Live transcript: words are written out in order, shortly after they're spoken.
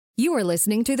You are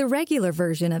listening to the regular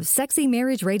version of Sexy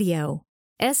Marriage Radio.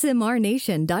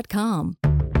 smrnation.com.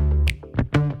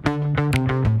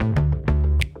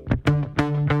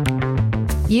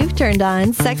 You've turned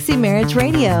on Sexy Marriage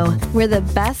Radio, where the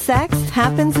best sex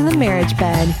happens in the marriage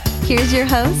bed. Here's your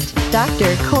host,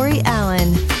 Dr. Corey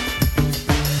Allen.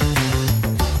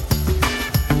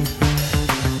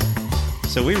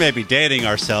 So we may be dating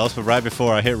ourselves, but right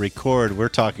before I hit record, we're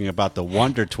talking about the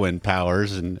Wonder Twin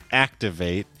powers and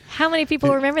activate. How many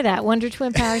people remember that? Wonder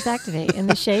Twin powers activate in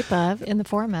the shape of, in the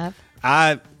form of.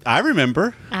 I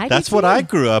remember. That's what I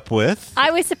grew up with.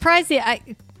 I was surprised that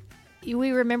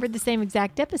we remembered the same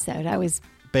exact episode. I was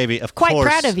quite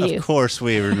proud of you. Of course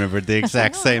we remembered the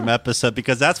exact same episode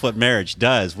because that's what marriage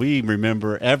does. We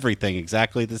remember everything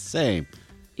exactly the same.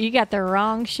 You got the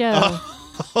wrong show.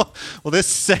 Well, this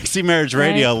Sexy Marriage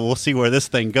Radio, we'll see where this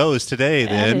thing goes today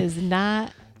then. That is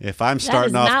not... If I'm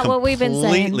starting off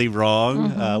completely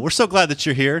wrong, Mm-hmm. we're so glad that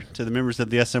you're here. To the members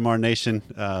of the SMR Nation,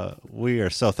 we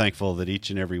are so thankful that each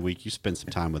and every week you spend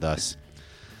some time with us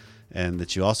and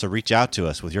that you also reach out to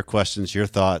us with your questions, your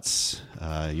thoughts,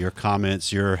 your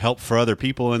comments, your help for other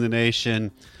people in the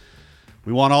nation.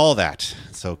 We want all that.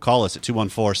 So call us at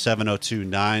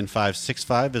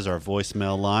 214-702-9565 is our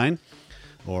voicemail line,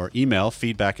 or email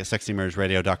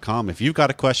feedback@sexymarriageradio.com if you've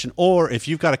got a question or if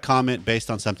you've got a comment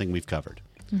based on something we've covered.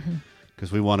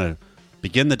 Because we want to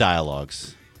begin the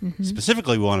dialogues.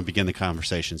 Specifically, we want to begin the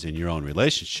conversations in your own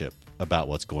relationship about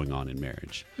what's going on in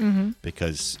marriage.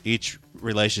 Because each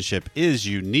relationship is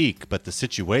unique, but the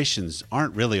situations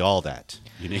aren't really all that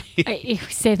unique. You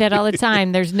say that all the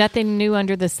time. There's nothing new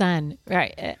under the sun.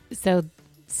 Right. So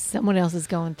someone else is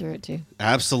going through it too.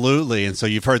 Absolutely. And so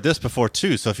you've heard this before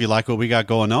too. So if you like what we got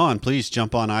going on, please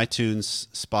jump on iTunes,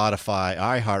 Spotify,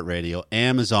 iHeartRadio,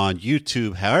 Amazon,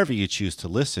 YouTube, however you choose to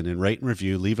listen, and rate and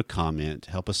review, leave a comment,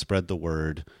 help us spread the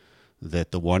word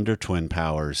that the Wonder Twin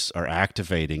powers are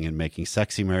activating and making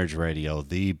Sexy Marriage Radio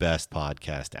the best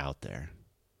podcast out there.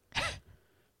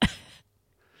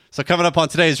 So coming up on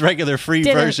today's regular free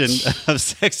version of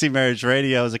Sexy Marriage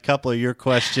Radio is a couple of your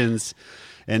questions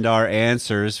and our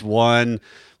answers. One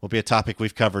will be a topic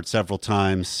we've covered several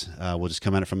times. We'll just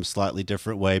come at it from a slightly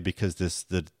different way because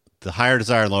the higher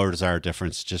desire, lower desire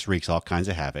difference just wreaks all kinds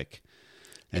of havoc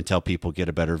until people get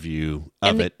a better view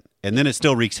of it. And then it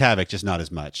still wreaks havoc, just not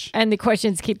as much. And the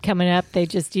questions keep coming up. They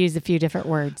just use a few different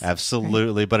words.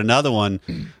 Absolutely. Right. But another one,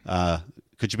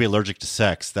 could you be allergic to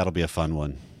sex? That'll be a fun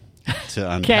one to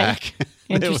unpack. Okay.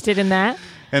 Interested in that?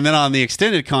 And then on the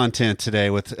extended content today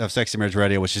of Sexy Marriage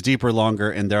Radio, which is deeper, longer,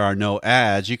 and there are no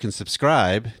ads, you can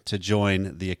subscribe to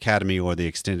join the Academy or the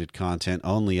extended content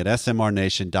only at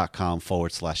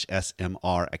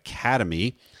smrnation.com/SMR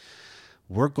Academy.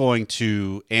 We're going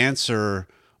to answer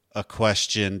a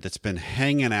question that's been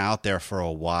hanging out there for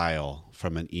a while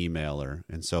from an emailer.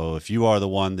 And so if you are the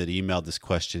one that emailed this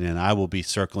question in, I will be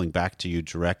circling back to you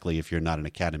directly if you're not an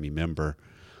Academy member,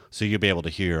 so you'll be able to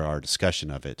hear our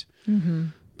discussion of it.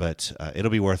 But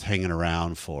it'll be worth hanging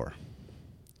around for.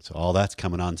 So all that's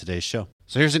coming on today's show.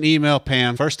 So here's an email,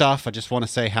 Pam. First off, I just want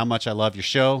to say how much I love your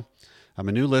show. I'm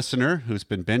a new listener who's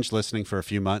been binge listening for a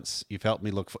few months. You've helped me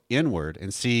look inward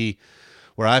and see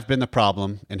where I've been the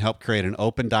problem and help create an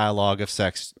open dialogue of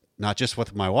sex, not just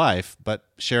with my wife, but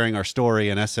sharing our story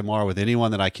and SMR with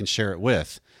anyone that I can share it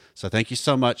with. So thank you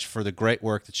so much for the great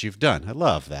work that you've done. I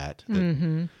love that.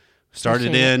 Start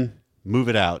it in, move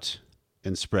it out,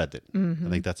 and spread it. I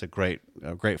think that's a great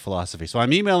philosophy. So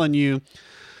I'm emailing you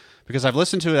because I've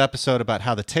listened to an episode about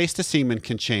how the taste of semen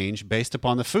can change based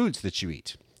upon the foods that you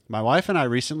eat. My wife and I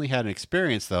recently had an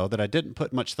experience, though, that I didn't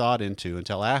put much thought into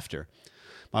until after.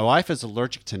 My wife is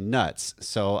allergic to nuts,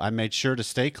 so I made sure to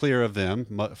stay clear of them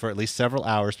for at least several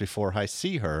hours before I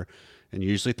see her, and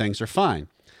usually things are fine.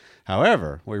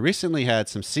 However, we recently had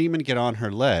some semen get on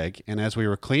her leg, and as we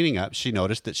were cleaning up, she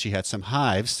noticed that she had some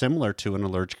hives similar to an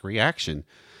allergic reaction,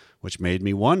 which made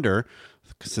me wonder,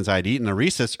 since I'd eaten a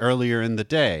Reese's earlier in the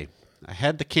day. I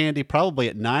had the candy probably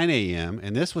at 9 a.m.,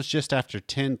 and this was just after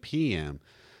 10 p.m.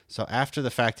 So after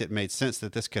the fact, it made sense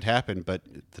that this could happen, but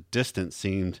the distance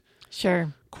seemed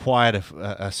quite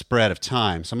a spread of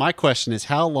time. So my question is,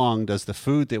 how long does the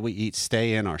food that we eat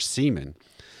stay in our semen?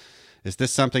 Is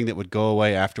this something that would go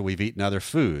away after we've eaten other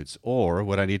foods, or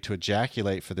would I need to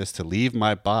ejaculate for this to leave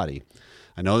my body?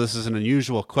 I know this is an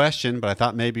unusual question, but I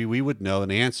thought maybe we would know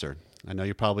an answer. I know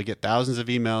you probably get thousands of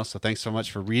emails, so thanks so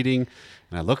much for reading,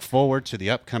 and I look forward to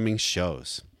the upcoming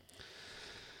shows.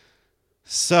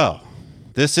 So,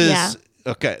 this is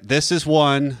okay. This is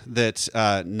one that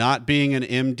not being an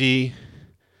MD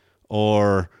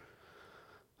or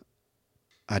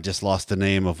I just lost the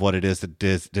name of what it is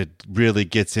that really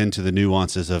gets into the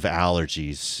nuances of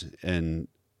allergies, and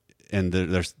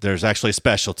there's actually a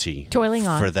specialty Toiling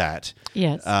on. for that.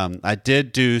 Yes. I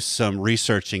did do some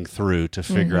researching through to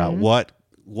figure out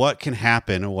what can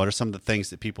happen and what are some of the things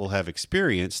that people have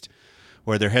experienced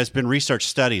where there has been research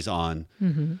studies on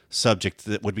subjects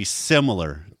that would be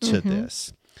similar to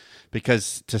this.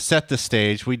 Because to set the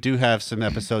stage, we do have some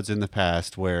episodes in the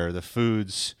past where the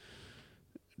foods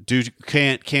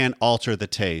can alter the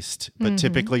taste, but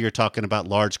typically you're talking about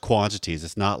large quantities.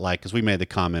 It's not like, because we made the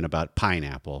comment about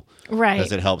pineapple, Right.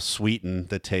 Because it helps sweeten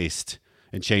the taste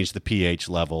and change the pH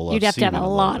level. You'd have to have a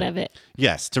lot of it.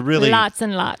 Yes, to really Lots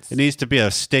and lots. It needs to be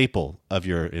a staple of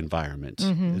your environment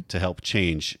to help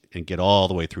change and get all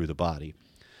the way through the body.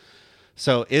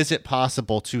 So, is it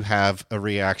possible to have a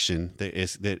reaction that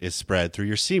is spread through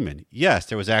your semen? Yes,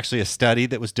 there was actually a study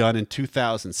that was done in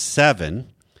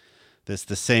 2007. That's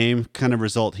the same kind of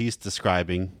result he's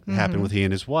describing happened with he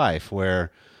and his wife,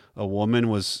 where a woman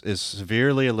is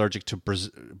severely allergic to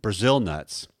Brazil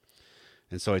nuts.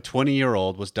 And so a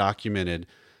 20-year-old was documented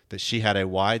that she had a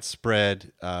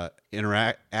widespread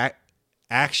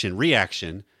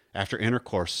reaction after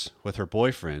intercourse with her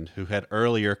boyfriend who had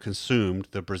earlier consumed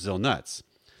the Brazil nuts.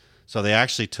 So they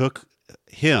actually took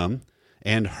him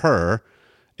and her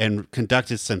and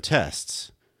conducted some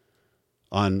tests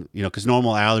on, because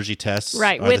normal allergy tests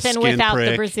Right, are with the and skin without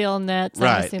prick, the Brazil nuts, I'm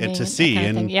right, assuming, and to that see, kind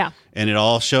of thing. Yeah. and it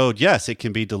all showed, yes, it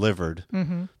can be delivered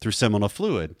through seminal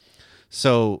fluid.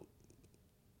 So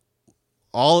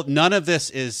none of this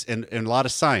is, in a lot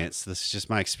of science, this is just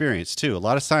my experience too, a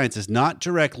lot of science is not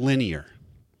direct linear.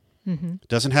 It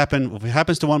doesn't happen, if it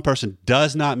happens to one person,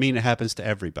 does not mean it happens to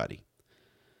everybody.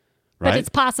 Right? But it's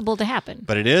possible to happen.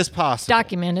 But it is possible.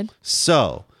 Documented.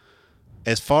 So,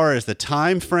 as far as the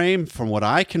time frame, from what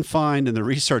I can find in the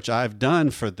research I've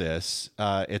done for this,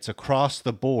 it's across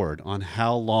the board on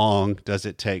how long does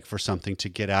it take for something to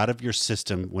get out of your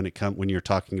system when you're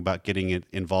talking about getting it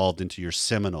involved into your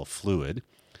seminal fluid.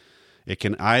 It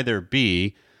can either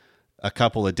be a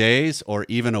couple of days or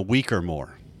even a week or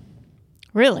more.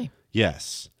 Really?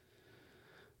 Yes.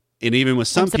 And even with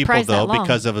some people, surprised that though, long.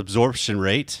 because of absorption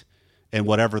rate and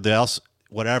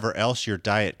whatever else your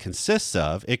diet consists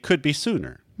of, it could be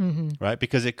sooner, right?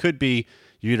 Because it could be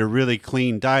you eat a really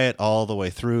clean diet all the way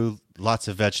through, lots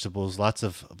of vegetables, lots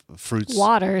of fruits.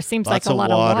 Water. Seems like lots a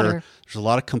lot of water. There's a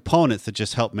lot of components that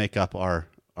just help make up our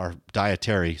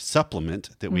dietary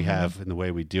supplement that we have in the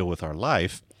way we deal with our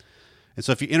life. And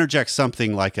so if you interject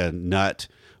something like a nut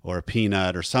or a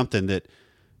peanut or something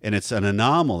and it's an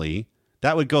anomaly,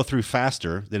 that would go through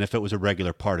faster than if it was a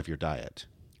regular part of your diet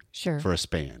Sure. for a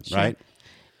span, right?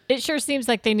 It sure seems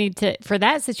like they need to, for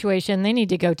that situation, they need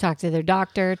to go talk to their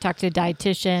doctor, talk to a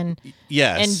dietitian,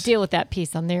 Yes. and deal with that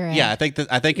piece on their end. Yeah, I think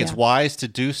it's Yeah. wise to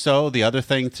do so. The other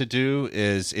thing to do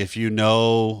is if you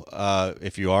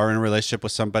are in a relationship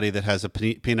with somebody that has a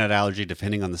peanut allergy,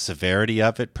 depending on the severity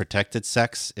of it, protected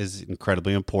sex is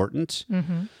incredibly important.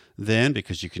 Then,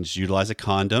 because you can just utilize a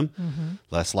condom,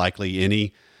 less likely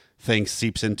anything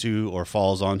seeps into or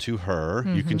falls onto her.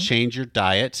 You can change your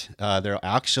diet. There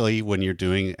actually, when you're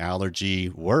doing allergy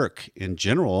work in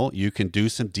general, you can do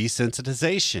some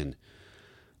desensitization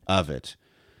of it,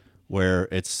 where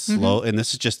it's slow. And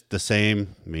this is just the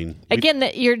same. I mean, Again,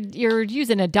 that you're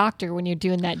using a doctor when you're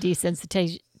doing that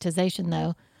desensitization,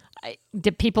 though. Do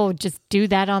people just do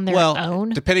that on their own?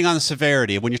 Depending on the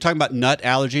severity. When you're talking about nut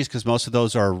allergies, because most of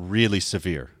those are really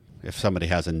severe if somebody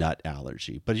has a nut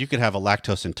allergy. But you could have a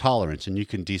lactose intolerance, and you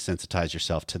can desensitize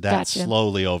yourself to that Gotcha.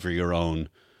 slowly over your own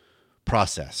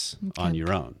process on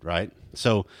your own, right?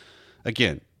 So,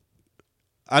 again,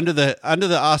 under the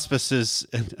auspices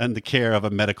and the care of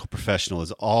a medical professional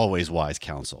is always wise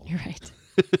counsel. You're right.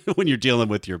 when you're dealing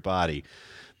with your body.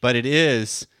 But it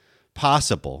is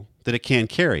possible that it can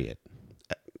carry it.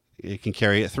 It can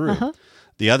carry it through.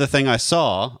 The other thing I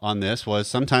saw on this was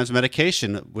sometimes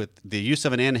medication with the use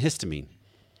of an antihistamine,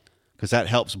 because that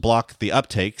helps block the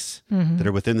uptakes that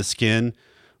are within the skin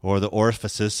or the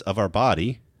orifices of our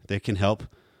body. They can help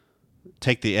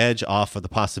take the edge off of the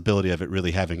possibility of it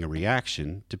really having a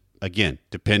reaction, again,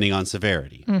 depending on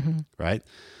severity, right?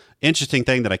 Interesting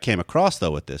thing that I came across, though,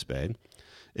 with this, babe,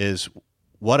 is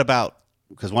what about,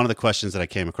 because one of the questions that I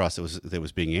came across that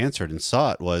was being answered and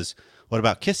saw it was, what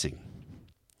about kissing?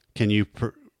 Can you...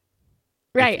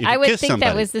 Right. if you I would kiss think somebody,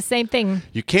 that was the same thing.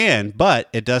 You can, but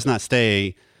it does not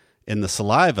stay in the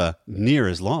saliva near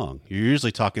as long. You're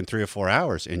usually talking 3 or 4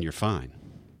 hours and you're fine.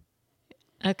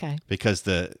 Okay. Because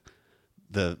the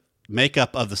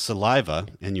makeup of the saliva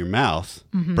in your mouth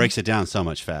breaks it down so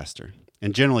much faster.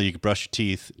 And generally, you can brush your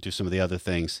teeth, do some of the other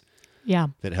things Yeah.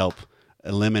 that help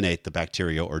eliminate the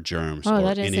bacteria or germs Oh, or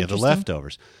that is any of the interesting.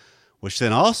 leftovers. Which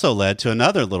then also led to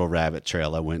another little rabbit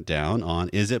trail I went down on,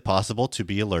 is it possible to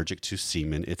be allergic to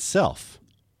semen itself?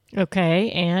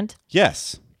 Okay. And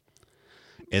Yes.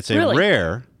 It's a Really?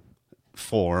 rare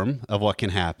form of what can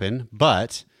happen,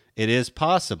 but it is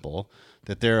possible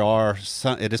that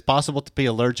it is possible to be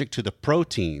allergic to the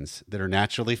proteins that are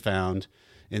naturally found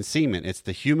in semen. It's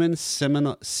the human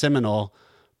seminal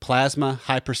plasma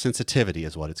hypersensitivity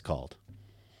is what it's called.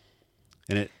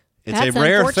 And it's That's a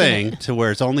rare unfortunate. thing to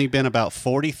where it's only been about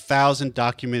 40,000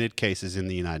 documented cases in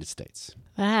the United States.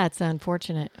 that's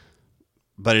unfortunate.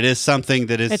 But it is something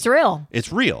that is... It's real.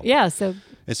 It's real. Yeah. So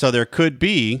And so there could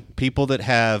be people that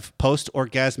have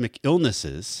post-orgasmic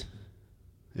illnesses,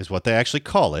 is what they actually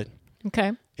call it.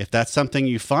 okay. If that's something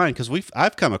you find, because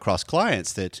I've come across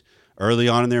clients that early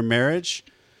on in their marriage,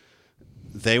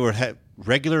 they were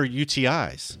regular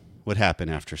UTIs would happen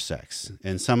after sex,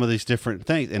 and some of these different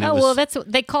things. And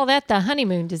They call that the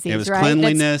honeymoon disease, it was right?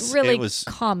 cleanliness. That's really it was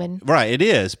common. Right, it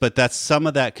is. But some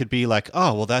of that could be like,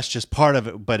 oh, well, that's just part of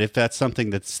it. But if that's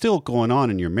something that's still going on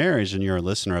in your marriage and you're a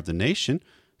listener of the nation,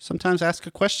 sometimes ask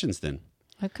the questions then.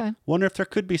 Okay. Wonder if there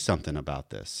could be something about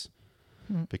this.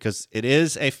 Because it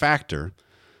is a factor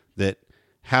that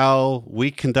how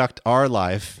we conduct our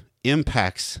life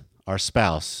impacts our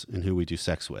spouse and who we do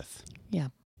sex with. Yeah.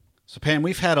 So, Pam,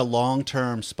 we've had a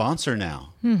long-term sponsor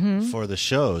now for the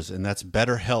shows, and that's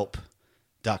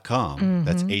BetterHelp.com.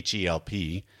 That's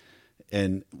HELP.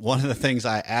 And one of the things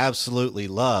I absolutely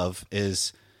love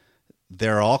is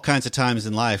there are all kinds of times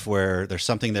in life where there's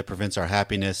something that prevents our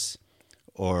happiness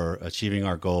or achieving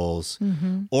our goals,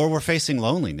 or we're facing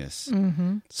loneliness.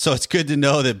 So it's good to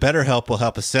know that BetterHelp will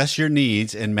help assess your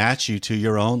needs and match you to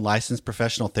your own licensed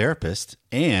professional therapist.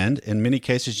 And in many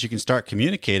cases, you can start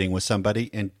communicating with somebody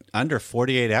in under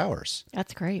 48 hours.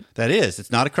 That's great. That is,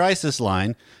 it's not a crisis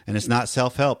line and it's not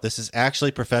self-help. This is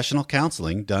actually professional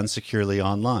counseling done securely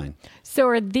online. So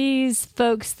are these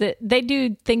folks that they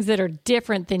do things that are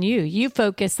different than you? You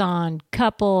focus on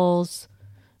couples,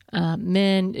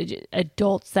 men,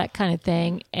 adults, that kind of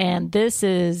thing. And this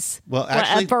is Well,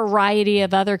 actually- a variety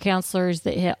of other counselors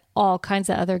that hit all kinds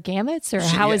of other gamuts, or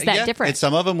how is that Yeah. different? And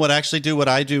some of them would actually do what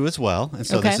I do as well. And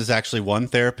so Okay. this is actually one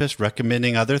therapist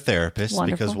recommending other therapists,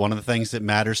 Wonderful. because one of the things that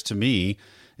matters to me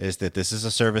is that this is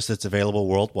a service that's available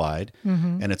worldwide.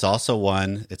 And it's also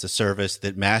it's a service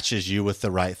that matches you with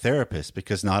the right therapist,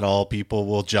 because not all people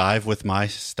will jive with my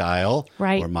style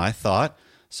Right. or my thought.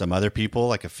 Some other people,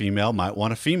 like a female, might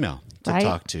want a female to Right.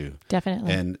 talk to.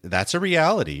 Definitely. And that's a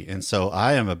reality. And so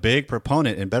I am a big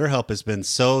proponent, and BetterHelp has been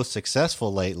so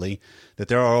successful lately that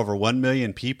there are over 1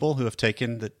 million people who have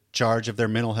taken the charge of their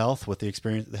mental health with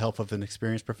the help of an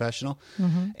experienced professional.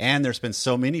 And there's been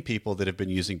so many people that have been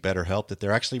using BetterHelp that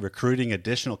they're actually recruiting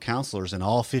additional counselors in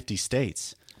all 50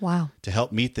 states Wow. to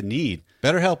help meet the need.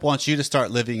 BetterHelp wants you to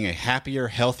start living a happier,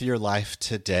 healthier life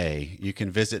today. You can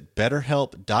visit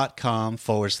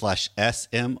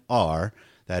betterhelp.com/SMR.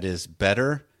 That is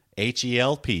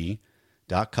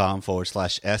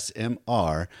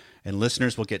betterhelp.com/SMR. And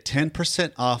listeners will get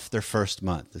 10% off their first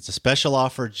month. It's a special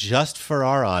offer just for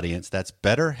our audience. That's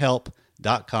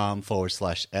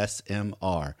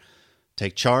betterhelp.com/SMR.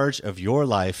 Take charge of your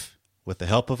life with the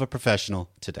help of a professional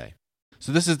today.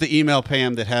 So this is the email,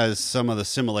 Pam, that has some of the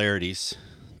similarities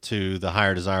to the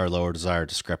higher desire, lower desire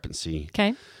discrepancy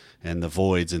Okay. and the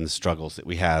voids and the struggles that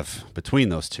we have between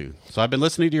those two. So I've been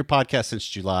listening to your podcast since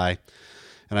July,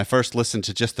 and I first listened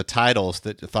to just the titles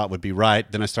that I thought would be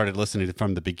right. Then I started listening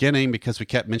from the beginning because we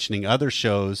kept mentioning other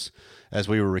shows as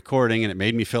we were recording, and it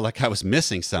made me feel like I was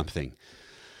missing something.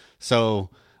 So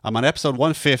I'm on episode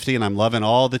 150, and I'm loving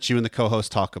all that you and the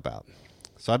co-host talk about.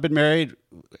 So I've been married.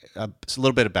 It's a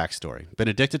little bit of backstory. Been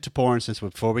addicted to porn since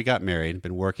before we got married.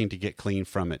 Been working to get clean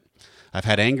from it. I've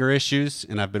had anger issues,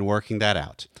 and I've been working that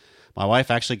out. My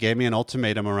wife actually gave me an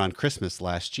ultimatum around Christmas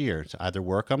last year to either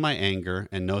work on my anger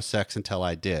and no sex until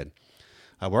I did.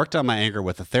 I worked on my anger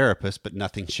with a therapist, but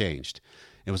nothing changed.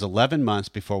 It was 11 months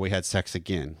before we had sex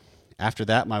again. After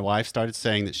that, my wife started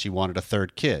saying that she wanted a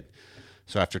third kid.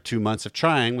 So after 2 months of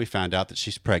trying, we found out that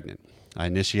she's pregnant. I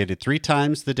initiated 3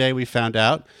 times the day we found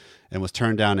out and was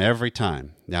turned down every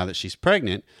time. Now that she's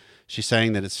pregnant, she's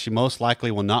saying that she most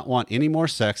likely will not want any more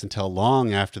sex until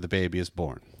long after the baby is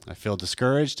born. I feel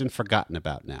discouraged and forgotten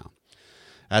about now.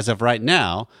 As of right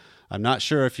now, I'm not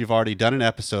sure if you've already done an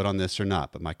episode on this or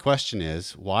not, but my question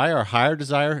is, why are higher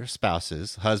desire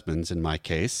spouses, husbands in my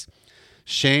case,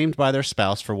 shamed by their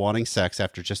spouse for wanting sex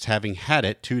after just having had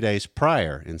it 2 days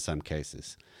prior in some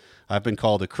cases? I've been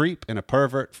called a creep and a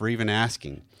pervert for even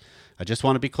asking. I just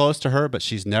want to be close to her, but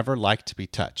she's never liked to be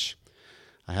touched.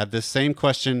 I have this same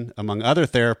question among other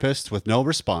therapists with no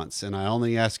response, and I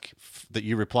only ask that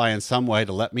you reply in some way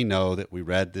to let me know that we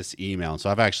read this email. And so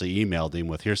I've actually emailed him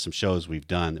with, here's some shows we've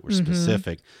done that were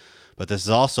specific. But this is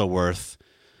also worth,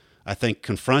 I think,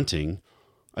 confronting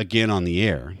again on the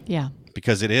air. Yeah.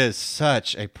 Because it is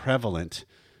such a prevalent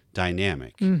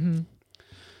dynamic.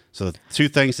 So the two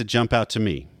things that jump out to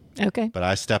me. Okay. But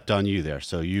I stepped on you there,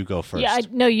 so you go first. Yeah,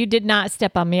 no, you did not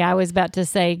step on me. I was about to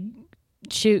say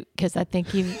shoot because I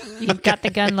think you've got the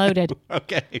gun loaded.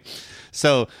 Okay.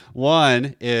 So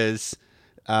one is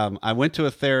I went to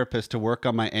a therapist to work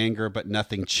on my anger, but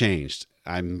nothing changed.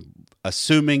 I'm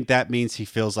assuming that means he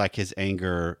feels like his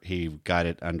anger, he got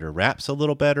it under wraps a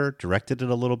little better, directed it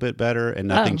a little bit better, and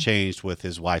nothing changed with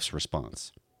his wife's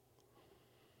response.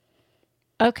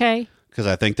 Okay. Because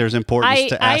I think there's importance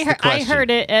to ask the question. I heard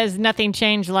it as nothing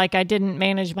changed, like I didn't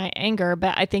manage my anger,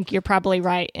 but I think you're probably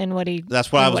right in what he...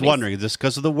 That's what I was wondering, just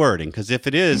because of the wording. Because if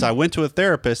it is, I went to a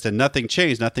therapist and nothing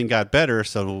changed, nothing got better,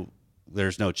 so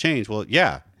there's no change. Well,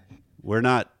 yeah, we're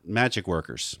not magic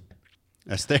workers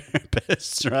as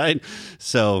therapists, right?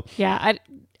 So... Yeah,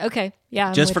 okay. Yeah,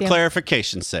 I'm just with for you.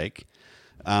 clarification's sake,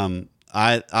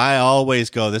 I always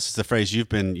go, this is the phrase you've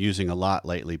been using a lot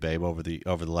lately, babe, over the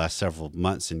last several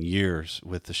months and years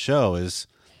with the show, is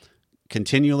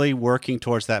continually working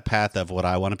towards that path of what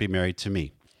I want to be married to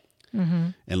me,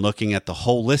 and looking at the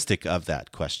holistic of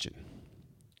that question,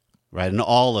 right? And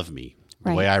all of me,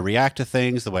 the way I react to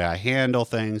things, the way I handle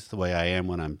things, the way I am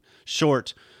when I'm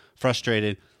short,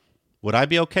 frustrated. Would I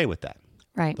be okay with that?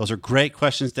 Right. Those are great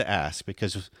questions to ask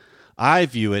because I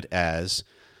view it as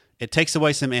it takes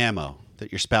away some ammo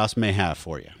that your spouse may have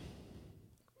for you.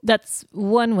 That's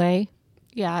one way.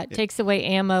 Yeah, it takes away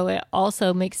ammo. It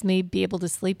also makes me be able to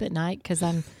sleep at night because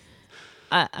I'm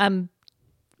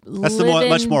That's the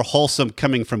much more wholesome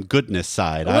coming from goodness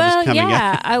side.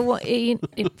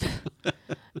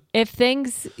 If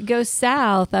things go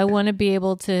south, I want to be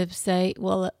able to say,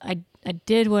 well, I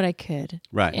did what I could.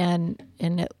 Right.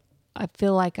 And I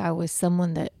feel like I was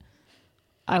someone that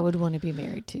I would want to be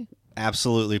married to.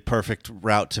 Absolutely perfect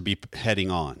route to be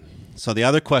heading on. So the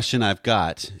other question I've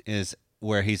got is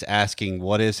where he's asking,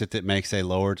 what is it that makes a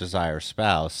lower desire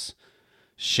spouse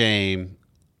shame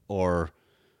or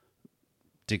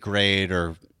degrade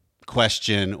or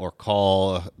question or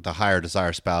call the higher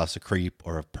desire spouse a creep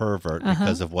or a pervert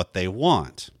because of what they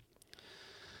want?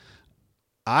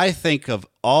 I think of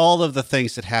all of the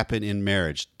things that happen in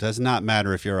marriage, does not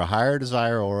matter if you're a higher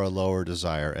desire or a lower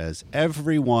desire, as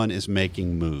everyone is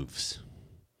making moves.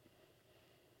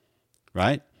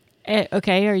 Right?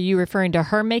 Okay, are you referring to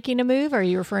her making a move or are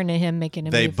you referring to him making a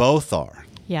move? They both are.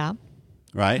 Yeah.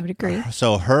 Right? I would agree.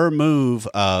 So her move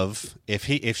of,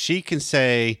 if she can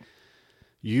say,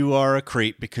 you are a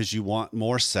creep because you want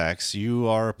more sex, you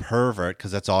are a pervert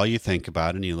because that's all you think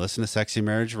about, and you listen to Sexy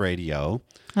Marriage Radio,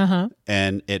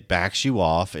 and it backs you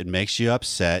off, it makes you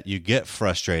upset, you get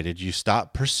frustrated, you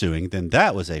stop pursuing, then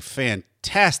that was a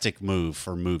fantastic move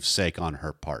for move's sake on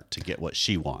her part to get what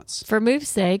she wants. For move's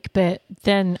sake, but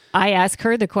then I ask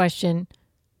her the question,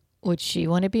 would she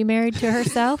want to be married to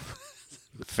herself?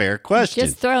 Fair question.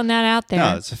 Just throwing that out there.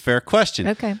 No, it's a fair question.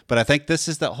 Okay. But I think this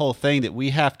is the whole thing that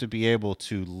we have to be able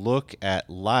to look at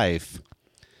life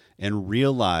and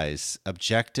realize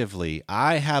objectively,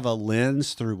 I have a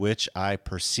lens through which I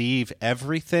perceive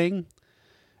everything.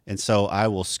 And so I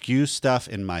will skew stuff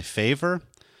in my favor.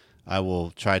 I will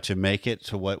try to make it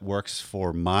to what works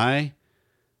for my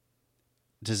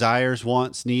desires,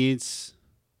 wants, needs,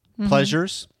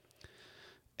 pleasures.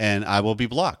 And I will be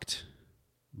blocked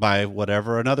by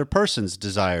whatever another person's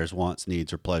desires, wants,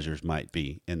 needs, or pleasures might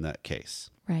be in that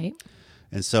case. Right.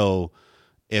 And so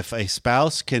if a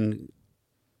spouse can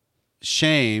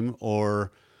shame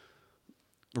or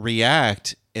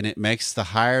react and it makes the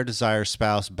higher desire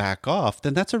spouse back off,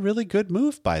 then that's a really good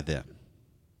move by them.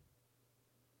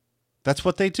 That's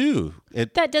what they do.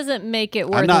 That doesn't make it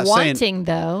worth wanting,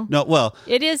 though. No, well,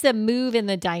 it is a move in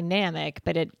the dynamic,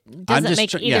 but it doesn't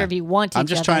make either of you want each other. I'm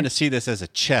just trying to see this as a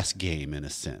chess game in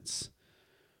a sense,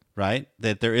 right?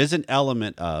 That there is an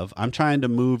element of, I'm trying to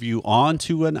move you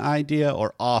onto an idea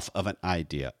or off of an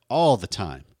idea all the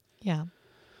time. Yeah.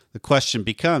 The question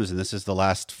becomes, and this is the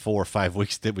last 4 or 5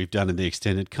 weeks that we've done in the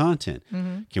extended content,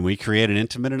 can we create an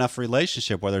intimate enough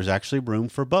relationship where there's actually room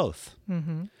for both?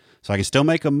 So I can still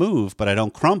make a move, but I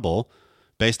don't crumble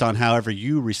based on however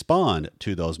you respond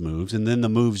to those moves and then the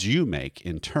moves you make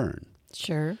in turn.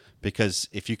 Sure. Because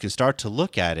if you can start to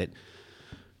look at it,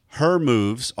 her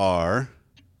moves are,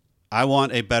 I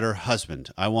want a better husband.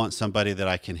 I want somebody that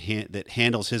I can that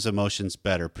handles his emotions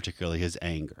better, particularly his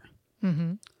anger.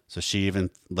 So she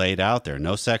even laid out there,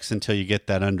 no sex until you get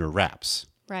that under wraps.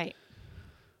 Right.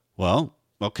 Well,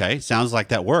 okay. Sounds like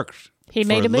that worked He for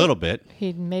made a a move. little bit.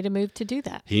 He made a move to do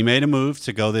that. He made a move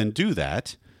to go then do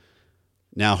that.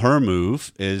 Now her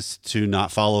move is to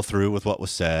not follow through with what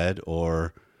was said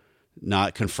or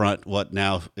not confront what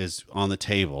now is on the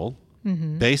table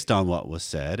based on what was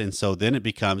said. And so then it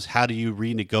becomes, how do you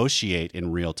renegotiate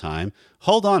in real time?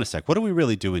 Hold on a sec. What are we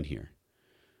really doing here?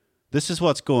 This is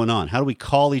what's going on. How do we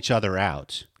call each other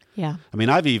out? Yeah. I mean,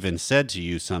 I've even said to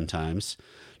you sometimes,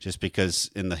 just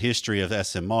because in the history of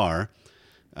SMR,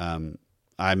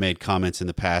 I made comments in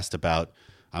the past about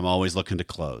I'm always looking to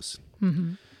close.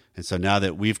 And so now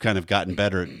that we've kind of gotten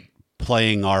better at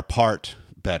playing our part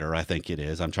better, I think it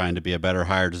is. I'm trying to be a better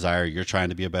higher desire. You're trying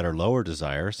to be a better lower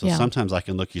desire. So Yeah. sometimes I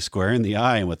can look you square in the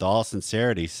eye and with all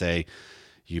sincerity say,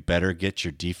 you better get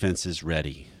your defenses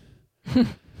ready.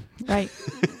 Right.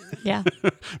 Yeah.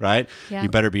 Right? Yeah. You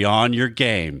better be on your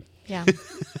game Yeah.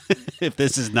 if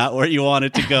this is not where you want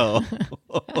it to go.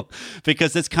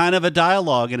 Because it's kind of a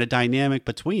dialogue and a dynamic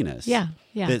between us. Yeah.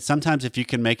 Yeah. That sometimes if you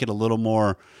can make it a little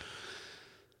more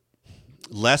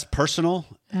less personal,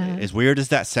 as weird as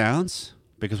that sounds,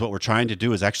 because what we're trying to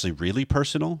do is actually really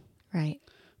personal. Right.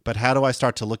 But how do I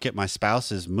start to look at my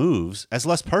spouse's moves as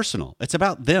less personal? It's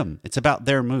about them. It's about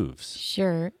their moves.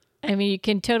 Sure. I mean, you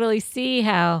can totally see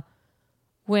how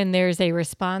when there's a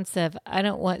response of, I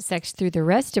don't want sex through the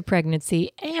rest of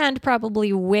pregnancy and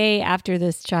probably way after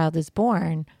this child is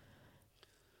born,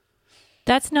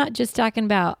 that's not just talking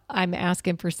about, I'm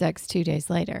asking for sex 2 days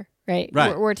later, right?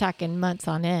 Right. We're talking months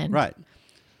on end. Right.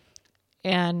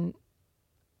 And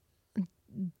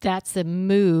that's a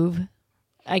move,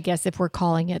 I guess, if we're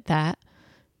calling it that,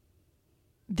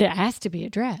 that has to be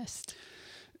addressed.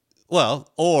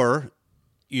 Well, or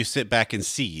you sit back and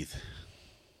seethe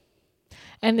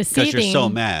And the because seething, you're so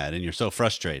mad and you're so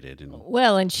frustrated. And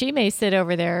well, and she may sit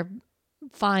over there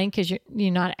fine because you're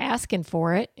not asking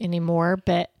for it anymore,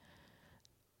 but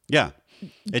yeah,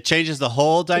 it changes the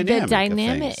whole dynamic. the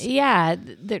dynamic, of things. yeah,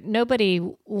 nobody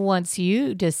wants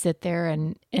you to sit there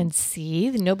and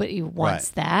seethe. Nobody wants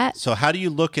Right. that. So how do you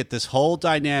look at this whole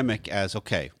dynamic as,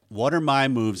 okay, what are my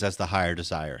moves as the higher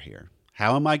desire here?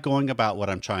 How am I going about what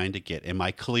I'm trying to get? Am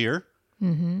I clear?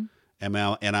 Mm-hmm.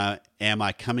 Am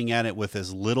I coming at it with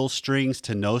as little strings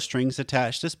to no strings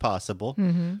attached as possible?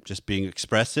 Mm-hmm. Just being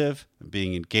expressive,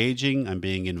 being engaging, I'm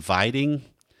being inviting.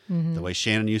 Mm-hmm. The way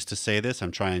Shannon used to say this,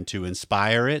 I'm trying to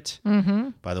inspire it. Mm-hmm.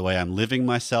 By the way, I'm living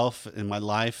myself in my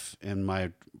life and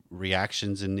my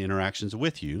reactions and interactions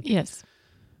with you. Yes.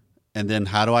 And then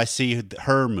how do I see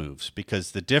her moves?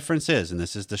 Because the difference is, and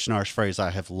this is the Schnarch phrase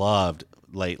I have loved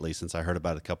lately since I heard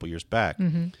about it a couple years back.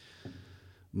 Mm-hmm.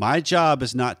 My job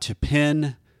is not to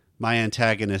pin my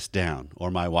antagonist down, or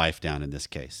my wife down in this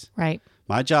case. Right.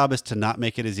 My job is to not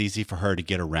make it as easy for her to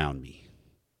get around me.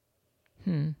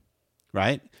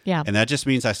 Right? Yeah. And that just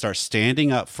means I start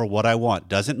standing up for what I want.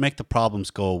 Doesn't make the problems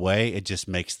go away. It just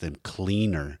makes them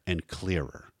cleaner and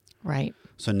clearer. Right.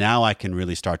 So now I can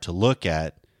really start to look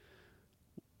at,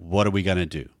 what are we going to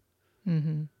do?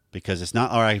 Mm-hmm. Because it's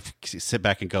not, all right, sit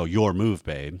back and go, your move,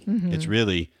 babe. Mm-hmm. It's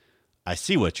really, I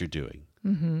see what you're doing.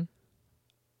 Mm-hmm.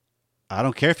 I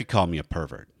don't care if you call me a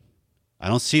pervert. I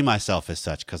don't see myself as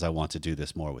such because I want to do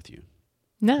this more with you.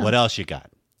 No. What else you got?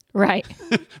 Right.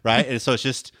 Right? And so it's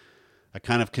just, I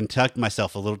kind of conduct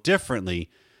myself a little differently,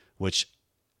 which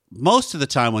most of the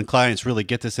time when clients really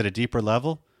get this at a deeper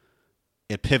level,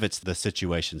 it pivots the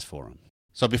situations for them.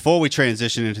 So before we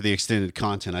transition into the extended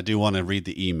content, I do want to read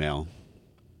the email,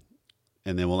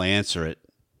 and then we'll answer it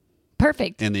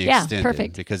Perfect. in the yeah, extended.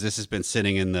 perfect. Because this has been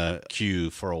sitting in the queue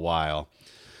for a while.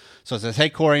 So it says, hey,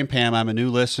 Corey and Pam, I'm a new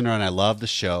listener, and I love the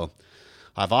show.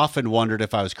 I've often wondered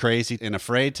if I was crazy and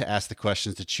afraid to ask the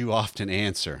questions that you often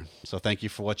answer. So thank you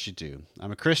for what you do.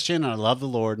 I'm a Christian, and I love the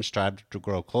Lord and strive to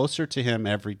grow closer to Him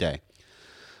every day.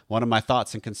 One of my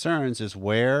thoughts and concerns is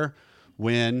where,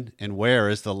 when, and where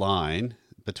is the line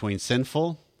between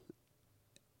sinful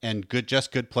and good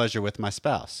pleasure with my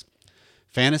spouse.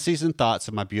 Fantasies and thoughts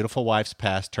of my beautiful wife's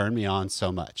past turn me on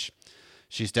so much.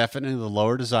 She's definitely the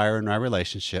lower desire in our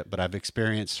relationship, but I've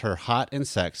experienced her hot in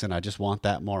sex, and I just want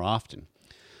that more often.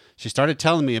 She started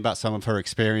telling me about some of her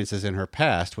experiences in her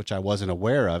past, which I wasn't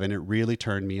aware of, and it really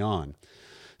turned me on.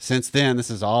 Since then, this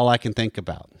is all I can think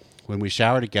about. When we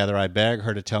shower together, I beg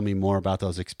her to tell me more about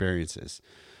those experiences.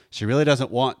 She really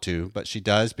doesn't want to, but she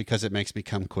does because it makes me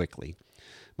come quickly.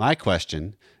 My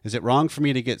question, is it wrong for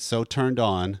me to get so turned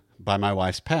on by my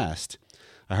wife's past?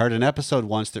 I heard an episode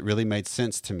once that really made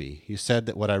sense to me. You said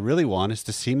that what I really want is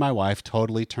to see my wife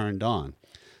totally turned on.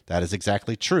 That is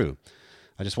exactly true.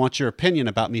 I just want your opinion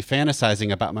about me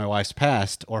fantasizing about my wife's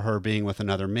past or her being with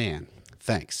another man.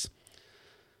 Thanks.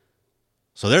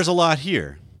 So there's a lot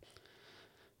here.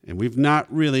 And we've not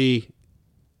really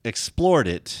explored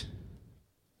it,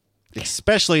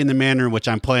 especially in the manner in which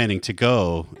I'm planning to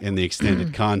go in the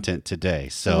extended content today.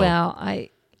 So, well,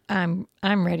 I'm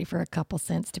ready for a couple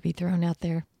cents to be thrown out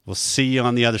there. We'll see you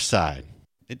on the other side.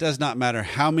 It does not matter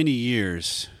how many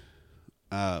years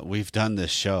we've done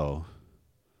this show.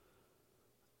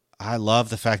 I love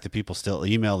the fact that people still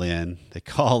email in, they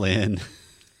call in,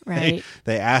 right?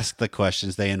 They ask the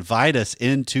questions, they invite us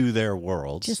into their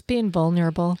worlds. Just being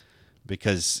vulnerable.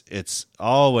 Because it's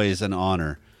always an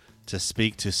honor to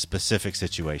speak to specific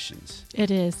situations. It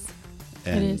is.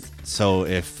 And it is. So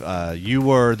if you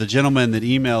were the gentleman that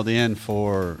emailed in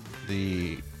for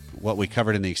what we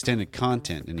covered in the extended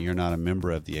content and you're not a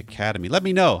member of the Academy, let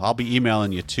me know. I'll be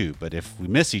emailing you too. But if we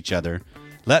miss each other,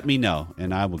 let me know,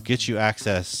 and I will get you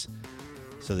access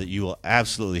so that you will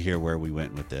absolutely hear where we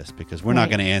went with this, because we're not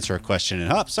going to answer a question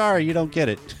and, sorry, you don't get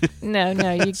it. No,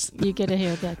 you get to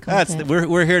hear that content.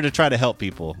 We're here to try to help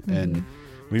people, and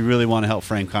we really want to help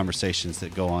frame conversations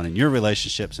that go on in your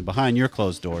relationships and behind your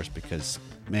closed doors, because,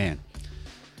 man,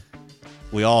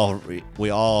 we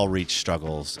all reach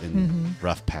struggles in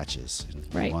rough patches, and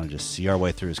we want to just see our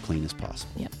way through as clean as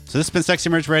possible. Yep. So this has been Sexy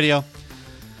Marriage Radio.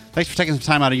 Thanks for taking some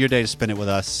time out of your day to spend it with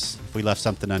us. If we left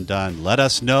something undone, let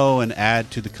us know and add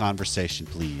to the conversation,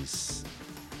 please.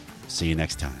 See you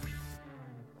next time.